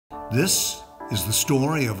This is the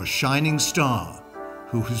story of a shining star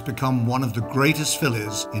who has become one of the greatest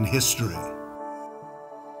fillies in history.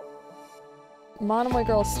 Monomoy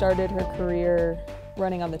Girl started her career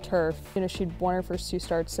running on the turf. She'd won her first 2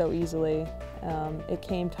 starts so easily. It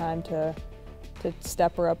came time to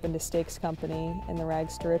step her up into stakes company in the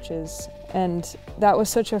rags to riches. And that was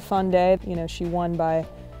such a fun day. She won by,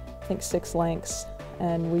 I think, 6 lengths,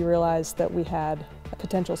 and we realized that we had a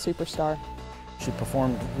potential superstar. She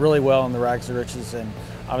performed really well in the rags to riches, and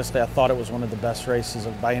obviously I thought it was one of the best races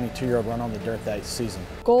by any 2-year-old run on the dirt that season.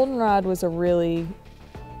 Goldenrod was a really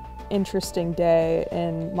interesting day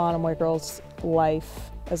in Monomoy Girl's life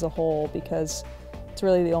as a whole, because it's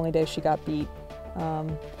really the only day she got beat.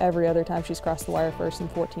 Every other time she's crossed the wire first in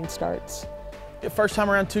 14 starts. First time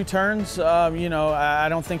around 2 turns, I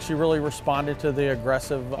don't think she really responded to the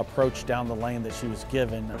aggressive approach down the lane that she was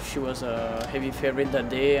given. She was a heavy favorite that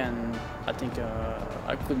day, and I think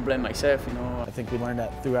I couldn't blame myself. I think we learned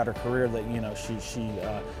that throughout her career that she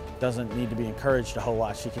doesn't need to be encouraged a whole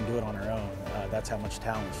lot. She can do it on her own. That's how much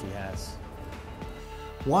talent she has.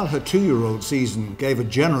 While her 2-year-old season gave a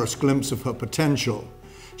generous glimpse of her potential,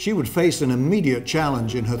 she would face an immediate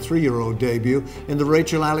challenge in her 3-year-old debut in the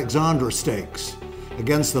Rachel Alexandra Stakes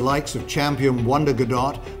against the likes of champion Wonder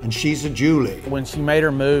Godot and She's Julie. When she made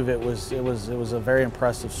her move, it was a very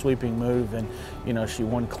impressive sweeping move, and she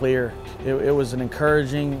won clear. It was an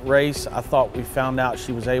encouraging race. I thought we found out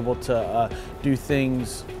she was able to do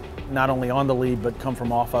things not only on the lead but come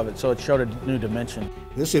from off of it, so it showed a new dimension.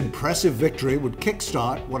 This impressive victory would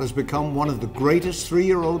kickstart what has become one of the greatest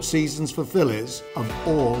 3-year-old seasons for fillies of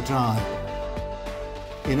all time.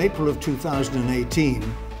 In April of 2018,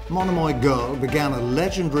 Monomoy Girl began a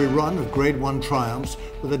legendary run of Grade 1 triumphs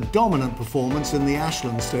with a dominant performance in the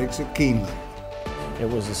Ashland Stakes at Keeneland. It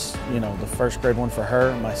was, the first Grade 1 for her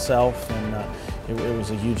and myself, and it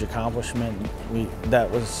was a huge accomplishment. That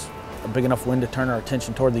was a big enough win to turn our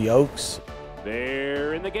attention toward the Oaks.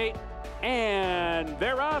 They're in the gate, and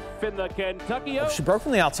they're off in the Kentucky Oaks. She broke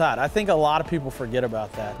from the outside. I think a lot of people forget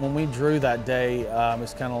about that. When we drew that day,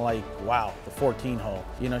 it's kind of like, wow, the 14 hole.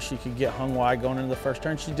 She could get hung wide going into the first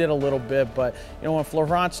turn. She did a little bit, but when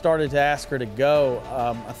Florent started to ask her to go,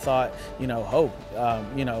 I thought,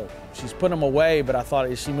 she's putting them away, but I thought,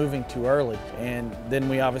 is she moving too early? And then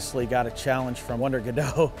we obviously got a challenge from Wonder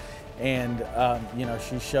Godot. And,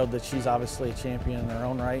 she showed that she's obviously a champion in her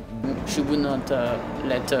own right. She would not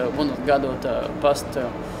let Wonder Godot pass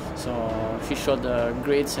her, so she showed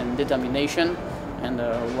grit and determination, and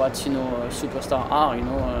what superstars are,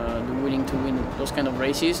 they're willing to win those kind of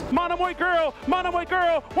races. Monomoy Girl,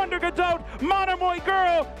 Wonder Godot, Monomoy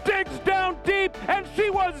Girl digs down deep, and she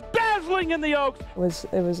was dazzling in the Oaks.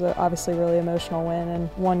 It was obviously a really emotional win, and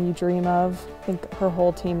one you dream of. I think her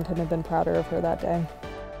whole team couldn't have been prouder of her that day.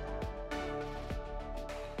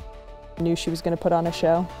 Knew she was going to put on a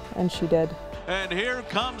show, and she did. And here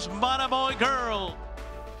comes Monomoy Girl.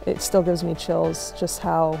 It still gives me chills just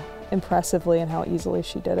how impressively and how easily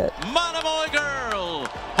she did it. Monomoy Girl,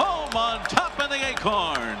 home on top of the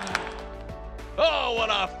acorn. Oh,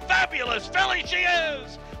 what a fabulous filly she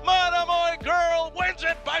is! Monomoy Girl wins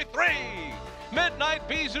it by 3. Midnight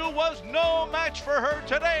Bijou was no match for her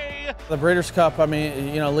today. The Breeders' Cup,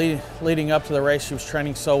 leading up to the race, she was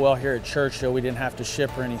training so well here at Churchill. We didn't have to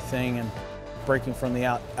ship or anything, and breaking from the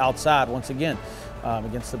outside once again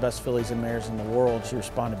against the best fillies and mares in the world. She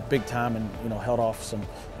responded big time and held off some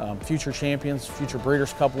future champions, future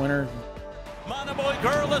Breeders' Cup winner. Monomoy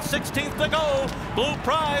Girl at 16th to go. Blue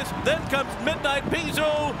prize, then comes Midnight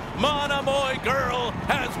Bijou. Monomoy Girl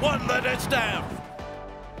has won the distaff.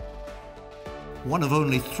 One of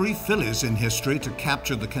only 3 fillies in history to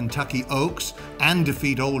capture the Kentucky Oaks and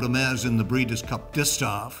defeat older mares in the Breeders' Cup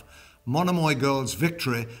Distaff, Monomoy Girl's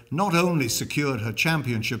victory not only secured her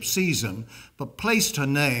championship season, but placed her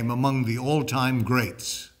name among the all-time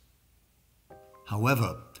greats.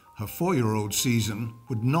 However, her 4-year-old season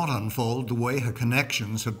would not unfold the way her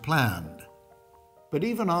connections had planned. But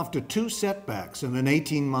even after 2 setbacks and an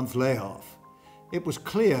 18-month layoff, it was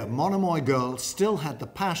clear Monomoy Girl still had the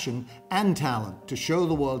passion and talent to show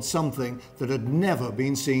the world something that had never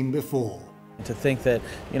been seen before. To think that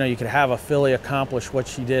you could have a filly accomplish what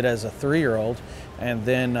she did as a 3-year-old, and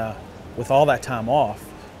then with all that time off,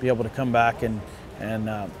 be able to come back and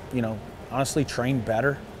honestly train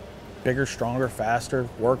better, bigger, stronger, faster,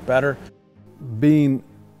 work better. Being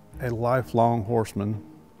a lifelong horseman,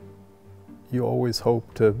 you always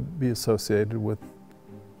hope to be associated with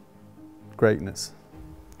greatness.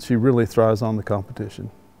 She really thrives on the competition.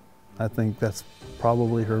 I think that's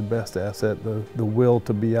probably her best asset, the will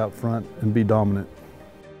to be out front and be dominant.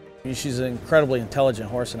 She's an incredibly intelligent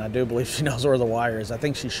horse, and I do believe she knows where the wire is. I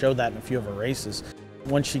think she showed that in a few of her races.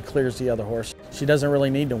 Once she clears the other horse, she doesn't really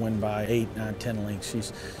need to win by 8, 9, 10 lengths.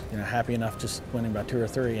 She's happy enough just winning by 2 or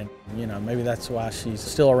 3, and maybe that's why she's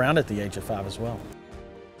still around at the age of 5 as well.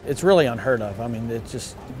 It's really unheard of. I mean, it's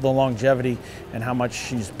just the longevity and how much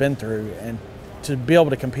she's been through, and to be able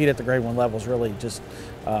to compete at the Grade 1 level is really just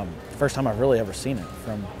the first time I've really ever seen it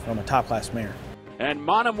from a top-class mare. And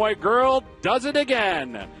Monomoy Girl does it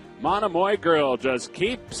again. Monomoy Girl just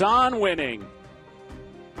keeps on winning.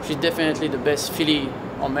 She's definitely the best filly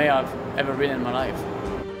or mare I've ever ridden in my life.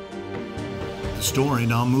 The story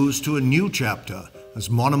now moves to a new chapter as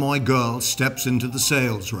Monomoy Girl steps into the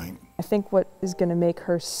sales ring. I think what is going to make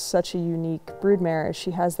her such a unique broodmare is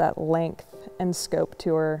she has that length and scope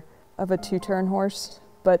to her of a 2-turn horse,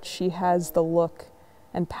 but she has the look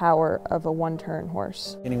and power of a 1-turn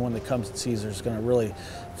horse. Anyone that comes and sees her is going to really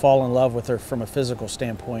fall in love with her from a physical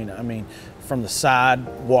standpoint. I mean, from the side,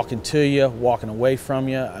 walking to you, walking away from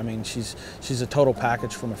you. I mean, she's a total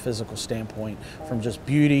package from a physical standpoint, from just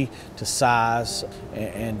beauty to size,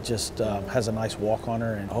 and just has a nice walk on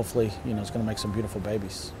her, and hopefully, it's going to make some beautiful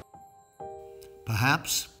babies.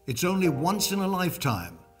 Perhaps it's only once in a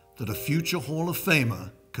lifetime that a future Hall of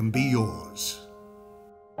Famer can be yours.